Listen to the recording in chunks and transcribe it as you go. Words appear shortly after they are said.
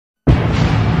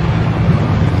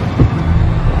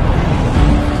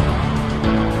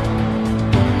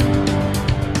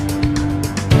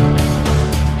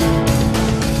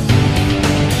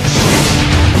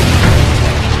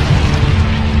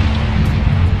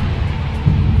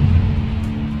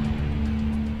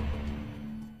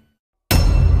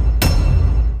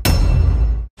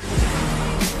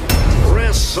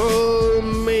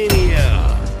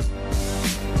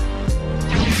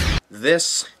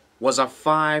This was a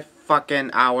 5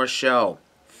 fucking hour show.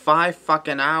 5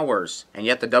 fucking hours. And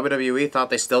yet the WWE thought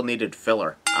they still needed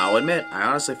filler. I'll admit, I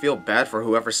honestly feel bad for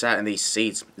whoever sat in these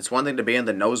seats. It's one thing to be in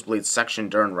the nosebleed section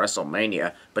during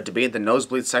WrestleMania, but to be in the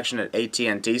nosebleed section at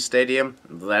AT&T Stadium,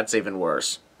 that's even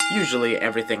worse. Usually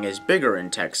everything is bigger in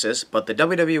Texas, but the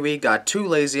WWE got too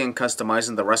lazy in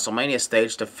customizing the WrestleMania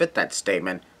stage to fit that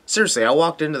statement. Seriously, I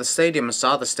walked into the stadium and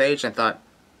saw the stage and thought,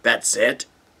 that's it?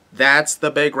 That's the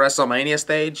big WrestleMania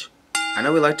stage? I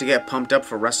know we like to get pumped up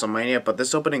for WrestleMania, but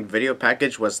this opening video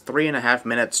package was 3.5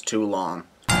 minutes too long.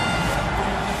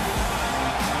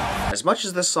 As much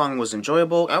as this song was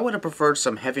enjoyable, I would have preferred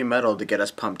some heavy metal to get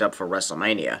us pumped up for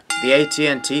WrestleMania. The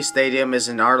AT&T Stadium is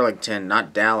in Arlington,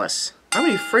 not Dallas. How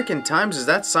many freaking times has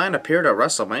that sign appeared at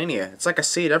WrestleMania? It's like I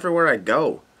see it everywhere I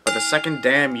go. For the second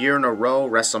damn year in a row,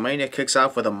 WrestleMania kicks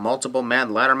off with a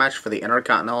multiple-man ladder match for the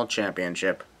Intercontinental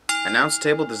Championship. Announce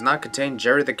table does not contain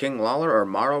Jerry the King Lawler or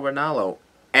Mauro Ranallo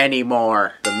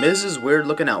anymore. The Miz's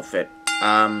weird-looking outfit.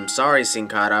 Sorry, Sin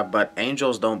Cara, but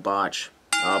angels don't botch.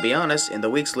 I'll be honest, in the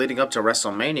weeks leading up to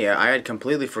WrestleMania, I had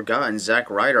completely forgotten Zack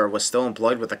Ryder was still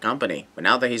employed with the company. But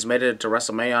now that he's made it to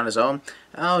WrestleMania on his own,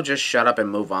 I'll just shut up and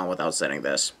move on without saying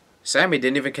this. Sammy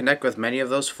didn't even connect with many of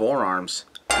those forearms.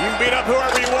 You can beat up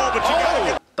whoever you want, but you gotta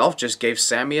get... Dolph just gave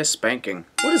Sammy a spanking.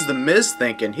 What is the Miz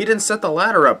thinking? He didn't set the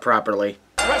ladder up properly.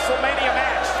 WrestleMania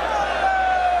match.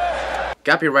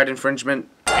 Copyright infringement.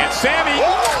 And Sammy...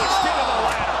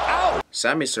 Oh,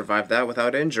 Sammy survived that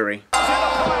without injury.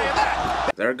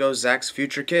 There goes Zack's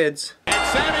future kids. and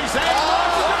Sammy's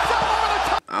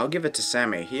I'll give it to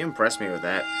Sammy. He impressed me with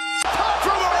that.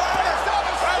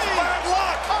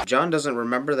 John doesn't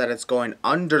remember that it's going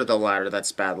under the ladder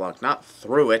that's bad luck, not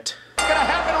through it. It's gonna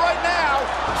happen right now.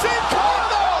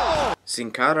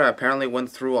 Sin Cara apparently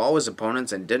went through all his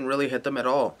opponents and didn't really hit them at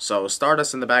all, so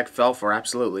Stardust in the back fell for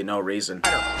absolutely no reason. And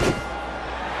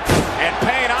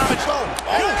paying homage. Oh,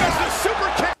 the super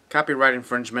kick. Copyright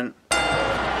infringement.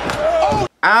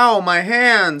 Ow, my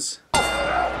hands!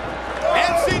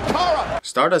 And Sin Cara.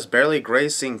 Stardust barely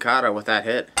grazed Sin Cara with that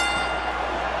hit.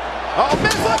 Oh,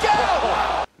 Miz, look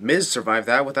out! Miz survived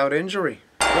that without injury.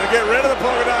 Gonna get rid of the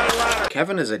polka dotted ladder.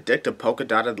 Kevin is addicted to polka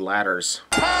dotted ladders.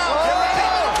 Oh,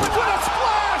 with a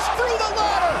splash through the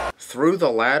ladder. Through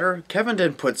the ladder? Kevin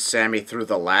didn't put Sammy through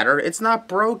the ladder. It's not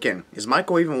broken. Is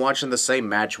Michael even watching the same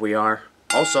match we are?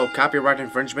 Also, copyright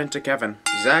infringement to Kevin.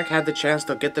 Zack had the chance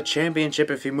to get the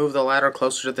championship if he moved the ladder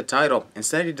closer to the title.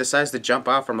 Instead, he decides to jump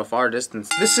off from a far distance.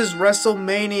 This is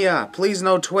WrestleMania! Please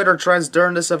no Twitter trends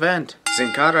during this event.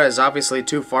 Sin Cara is obviously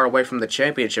too far away from the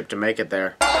championship to make it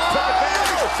there.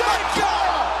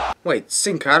 Wait,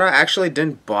 Sin Cara actually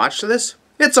didn't botch this?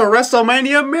 It's a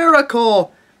WrestleMania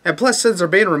miracle! And plus, sins are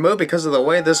being removed because of the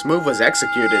way this move was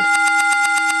executed.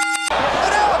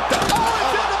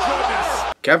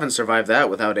 Kevin survived that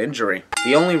without injury.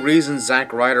 The only reason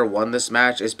Zack Ryder won this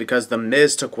match is because The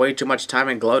Miz took way too much time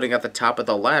in gloating at the top of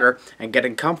the ladder and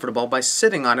getting comfortable by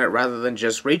sitting on it rather than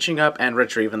just reaching up and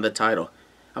retrieving the title.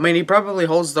 I mean, he probably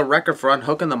holds the record for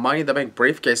unhooking the Money in the Bank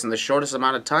briefcase in the shortest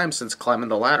amount of time since climbing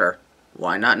the ladder.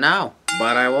 Why not now?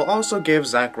 But I will also give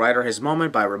Zack Ryder his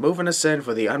moment by removing a sin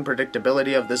for the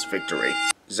unpredictability of this victory.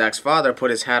 Zack's father put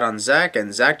his hat on Zack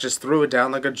and Zack just threw it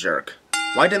down like a jerk.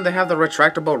 Why didn't they have the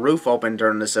retractable roof open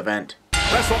during this event?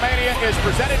 WrestleMania is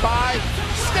presented by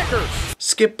Snickers.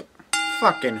 Skip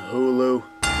fucking Hulu.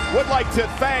 Would like to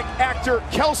thank actor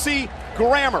Kelsey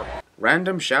Grammer.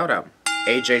 Random shout out.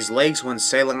 AJ's legs went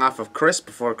sailing off of Chris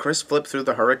before Chris flipped through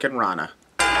the Hurricane Rana.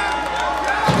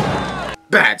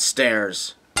 Bad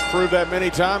stairs. Proved that many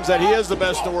times that he is the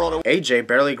best in the world. AJ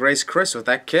barely grazed Chris with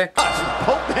that kick.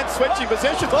 Both men switching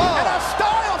positions. And a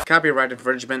style. Copyright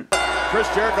infringement. Chris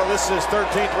Jericho, this is his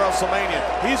 13th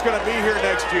WrestleMania. He's going to be here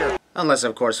next year. Unless,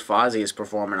 of course, Fozzy is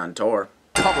performing on tour.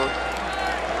 Cover.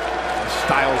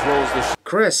 Styles rolls the...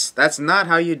 Chris, that's not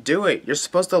how you do it. You're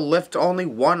supposed to lift only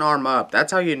one arm up.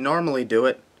 That's how you normally do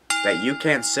it. That you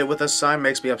can't sit with us sign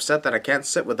makes me upset that I can't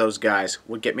sit with those guys.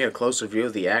 Would get me a closer view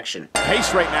of the action.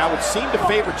 Pace right now would seem to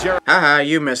favor Jericho. Haha,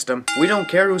 you missed him. We don't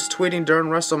care who's tweeting during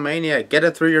WrestleMania. Get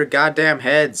it through your goddamn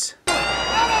heads.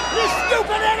 You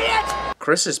stupid idiot!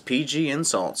 Chris's PG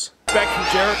insults. Back from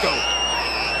Jericho.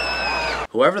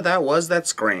 Whoever that was that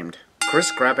screamed.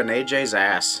 Chris grabbing AJ's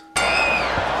ass.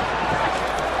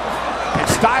 And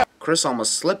Styles. Chris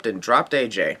almost slipped and dropped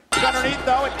AJ. Underneath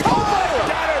though, and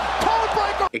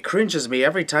Coldbreaker. It cringes me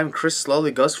every time Chris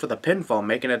slowly goes for the pinfall,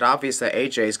 making it obvious that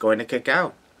AJ is going to kick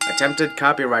out. Attempted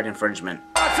copyright infringement.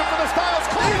 Watch him for the Styles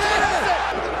claim.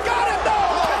 Got it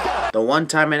though. The one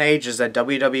time in ages that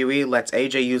WWE lets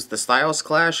AJ use the Styles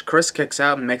Clash, Chris kicks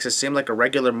out and makes it seem like a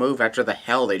regular move after the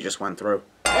hell they just went through.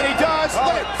 And he does.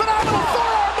 Phenomenal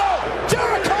forearm though.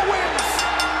 Jericho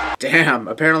wins. Damn,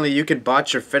 apparently you can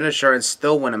botch your finisher and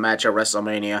still win a match at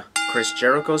WrestleMania. Chris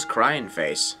Jericho's crying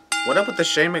face. What up with the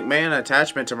Shane McMahon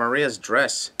attachment to Maria's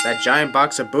dress? That giant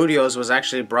box of bootios was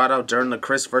actually brought out during the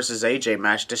Chris vs. AJ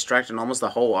match, distracting almost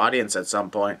the whole audience at some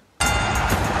point.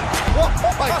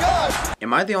 Oh my gosh!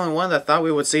 Am I the only one that thought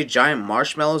we would see giant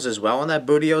marshmallows as well in that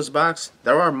bootios box?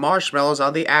 There are marshmallows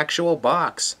on the actual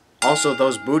box. Also,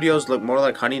 those bootios look more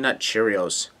like Honey Nut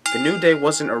Cheerios. The New Day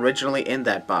wasn't originally in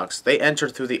that box. They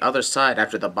entered through the other side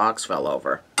after the box fell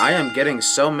over. I am getting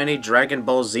so many Dragon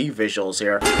Ball Z visuals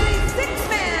here.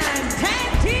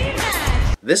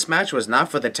 This match was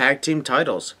not for the tag team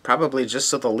titles, probably just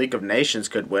so the League of Nations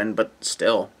could win, but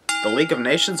still. The League of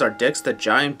Nations are dicks to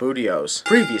giant bootios.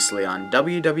 Previously on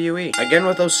WWE. Again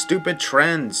with those stupid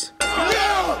trends.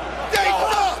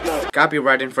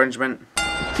 Copyright infringement.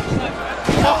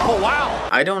 Oh wow!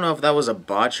 I don't know if that was a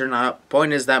botch or not.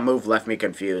 Point is that move left me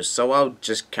confused, so I'll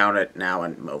just count it now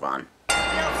and move on.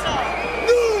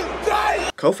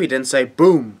 Kofi didn't say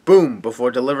boom, boom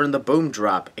before delivering the boom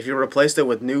drop. If you replaced it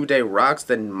with New Day rocks,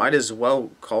 then might as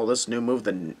well call this new move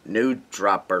the new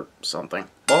drop or something.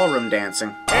 Ballroom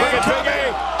dancing.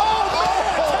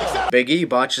 Big E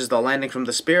botches the landing from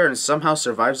the spear and somehow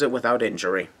survives it without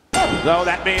injury. Though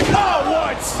that means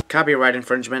Woods. Copyright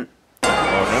infringement. No.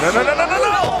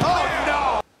 Oh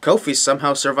no! Kofi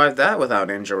somehow survived that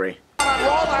without injury.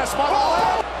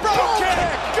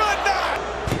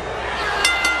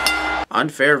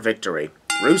 Unfair victory.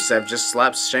 Rusev just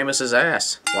slaps Sheamus'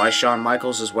 ass. Why Shawn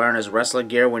Michaels is wearing his wrestling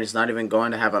gear when he's not even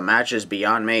going to have a match is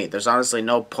beyond me. There's honestly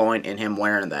no point in him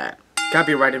wearing that.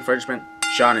 Copyright infringement.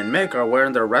 Shawn and Mick are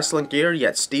wearing their wrestling gear,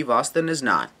 yet Steve Austin is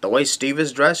not. The way Steve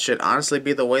is dressed should honestly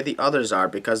be the way the others are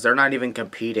because they're not even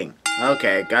competing.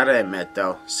 Okay, gotta admit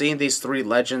though, seeing these three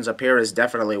legends appear is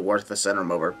definitely worth the center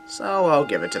mover, so I'll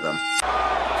give it to them.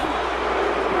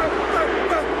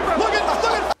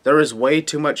 There is way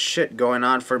too much shit going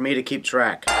on for me to keep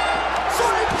track.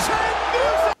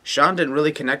 Shawn didn't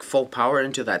really connect full power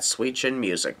into that sweet chin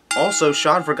music. Also,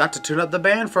 Shawn forgot to tune up the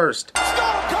band first.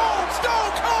 Stone Cold!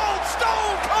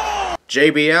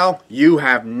 JBL, you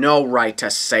have no right to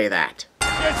say that.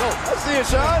 I see it,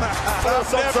 Shawn.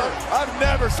 I've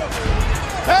never seen it.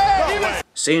 Hey,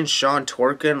 Seeing Shawn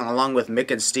twerking along with Mick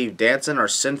and Steve dancing are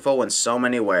sinful in so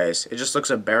many ways. It just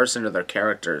looks embarrassing to their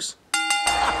characters.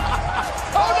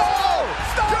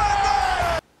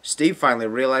 Steve finally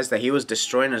realized that he was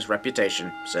destroying his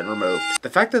reputation. Sin removed. The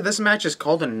fact that this match is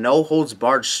called a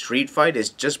no-holds-barred street fight is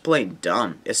just plain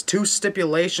dumb. It's two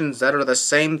stipulations that are the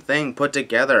same thing put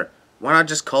together. Why not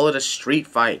just call it a street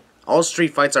fight? All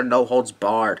street fights are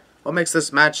no-holds-barred. What makes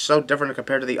this match so different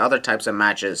compared to the other types of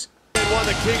matches? They won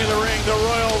the King of the Ring, the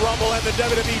Royal Rumble, and the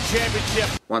WWE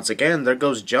Championship. Once again, there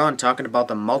goes John talking about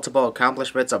the multiple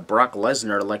accomplishments of Brock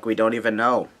Lesnar like we don't even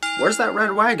know. Where's that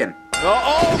red wagon?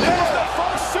 Oh, there's the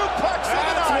first suplex of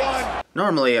the night.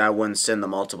 Normally, I wouldn't send the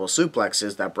multiple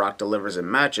suplexes that Brock delivers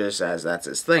in matches, as that's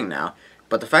his thing now.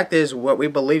 But the fact is, what we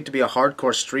believe to be a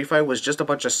hardcore street fight was just a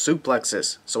bunch of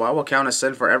suplexes, so I will count a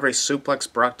sin for every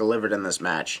suplex Brock delivered in this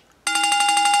match.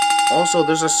 Also,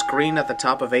 there's a screen at the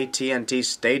top of AT&T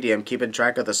Stadium keeping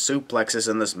track of the suplexes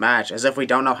in this match, as if we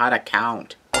don't know how to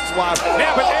count.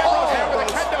 Yeah, but Ambrose with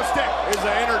a kendo stick is the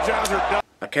Energizer done.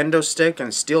 A kendo stick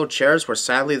and steel chairs were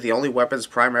sadly the only weapons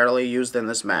primarily used in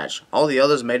this match. All the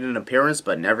others made an appearance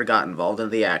but never got involved in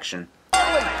the action.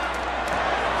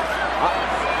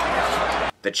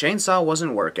 The chainsaw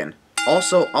wasn't working.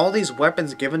 Also, all these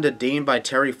weapons given to Dean by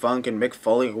Terry Funk and Mick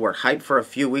Foley were hyped for a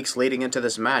few weeks leading into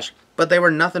this match, but they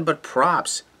were nothing but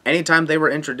props. Anytime they were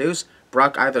introduced,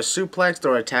 Brock either suplexed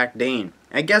or attacked Dean.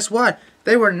 And guess what?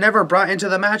 They were never brought into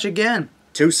the match again.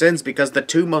 Two sins because the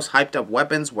two most hyped up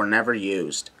weapons were never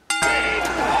used.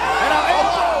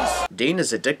 Dean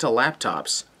is addicted to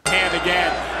laptops. And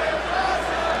again.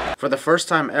 For the first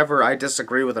time ever, I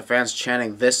disagree with the fans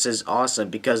chanting "This is awesome"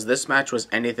 because this match was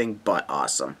anything but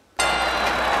awesome.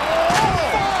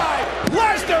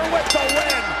 Lesnar with the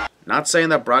win. Not saying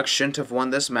that Brock shouldn't have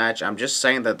won this match, I'm just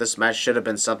saying that this match should have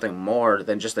been something more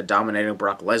than just a dominating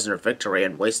Brock Lesnar victory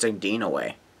and wasting Dean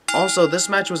away. Also, this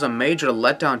match was a major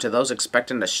letdown to those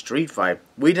expecting a street fight.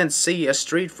 We didn't see a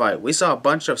street fight. We saw a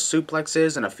bunch of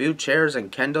suplexes and a few chairs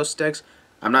and kendo sticks.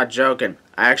 I'm not joking.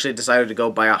 I actually decided to go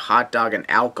buy a hot dog and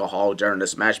alcohol during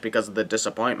this match because of the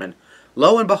disappointment.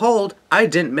 Lo and behold, I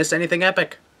didn't miss anything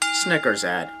epic. Snickers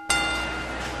ad.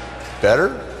 Better?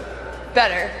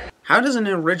 Better. How does an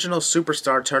original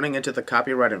superstar turning into the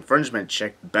copyright infringement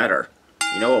chick better?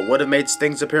 You know what would have made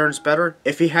Sting's appearance better?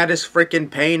 If he had his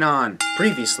frickin' paint on.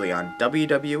 Previously on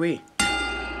WWE.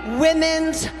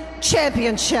 Women's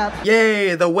Championship.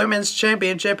 Yay, the Women's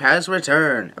Championship has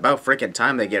returned. About frickin'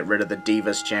 time they get rid of the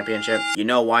Divas Championship. You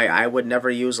know why I would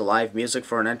never use live music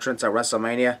for an entrance at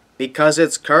WrestleMania? Because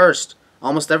it's cursed.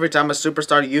 Almost every time a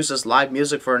superstar uses live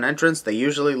music for an entrance, they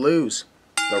usually lose.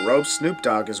 The robe Snoop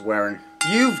Dogg is wearing.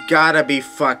 You've gotta be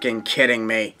fucking kidding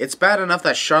me. It's bad enough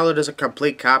that Charlotte is a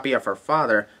complete copy of her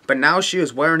father, but now she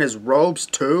is wearing his robes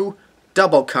too?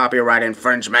 Double copyright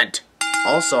infringement.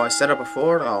 Also, I said it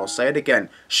before, I'll say it again.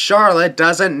 Charlotte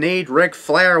doesn't need Ric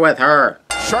Flair with her.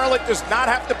 Charlotte does not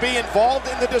have to be involved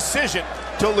in the decision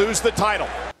to lose the title.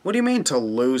 What do you mean to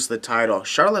lose the title?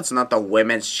 Charlotte's not the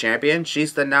women's champion,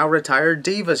 she's the now retired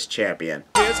Divas champion.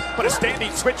 But a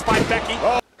standing switch by Becky.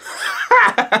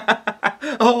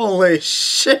 Holy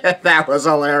shit, that was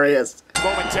hilarious.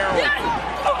 Momentarily.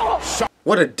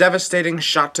 What a devastating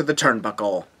shot to the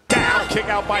turnbuckle. Down, kick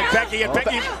out by Becky, and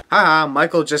Becky. Haha,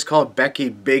 Michael just called Becky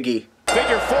Biggie.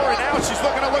 Figure 4, and now she's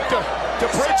looking to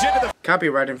bridge into the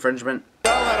Copyright infringement.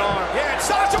 Yeah, and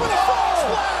Sasha with a frog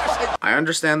splash. I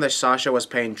understand that Sasha was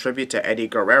paying tribute to Eddie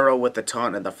Guerrero with the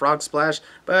taunt and the frog splash,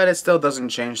 but it still doesn't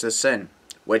change the sin,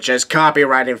 which is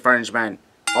copyright infringement.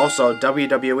 Also,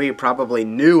 WWE probably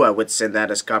knew I would send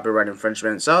that as copyright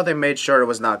infringement, so they made sure it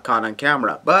was not caught on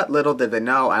camera. But little did they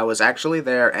know I was actually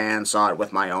there and saw it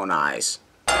with my own eyes.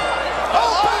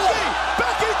 Oh,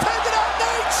 Becky taking out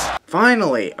Nate!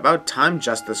 Finally, about time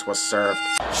justice was served.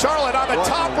 Charlotte on the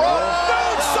top rope.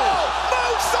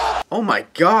 Moonsault! Oh my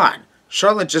god,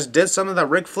 Charlotte just did something that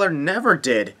Ric Flair never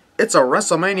did. It's a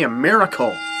WrestleMania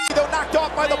miracle. Though knocked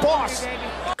off by the boss.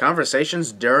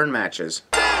 Conversations during matches.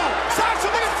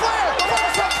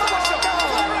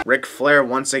 Ric Flair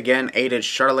once again aided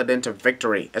Charlotte into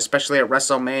victory, especially at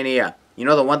WrestleMania. You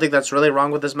know the one thing that's really wrong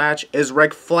with this match is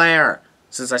Ric Flair.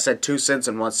 Since I said 2 sins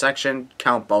in one section,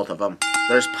 count both of them.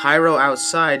 There's pyro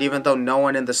outside even though no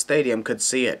one in the stadium could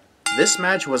see it. This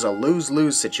match was a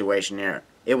lose-lose situation here.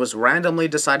 It was randomly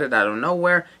decided out of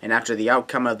nowhere, and after the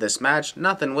outcome of this match,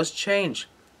 nothing was changed.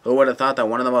 Who would have thought that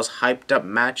one of the most hyped up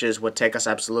matches would take us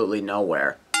absolutely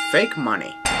nowhere? Fake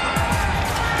money.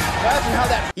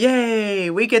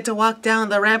 Yay! We get to walk down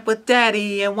the ramp with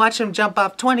Daddy and watch him jump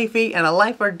off 20 feet in a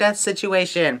life or death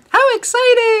situation. How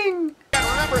exciting! And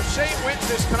remember, if Shane wins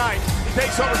this tonight, he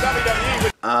takes over WWE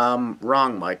with...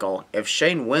 Wrong, Michael. If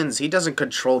Shane wins, he doesn't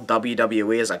control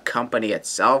WWE as a company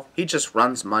itself. He just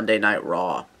runs Monday Night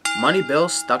Raw. Money Bill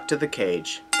stuck to the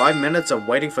cage. 5 minutes of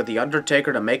waiting for The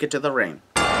Undertaker to make it to the ring.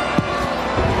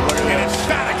 And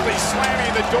emphatically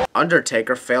slamming the door.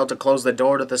 Undertaker failed to close the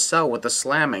door to the cell with the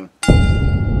slamming.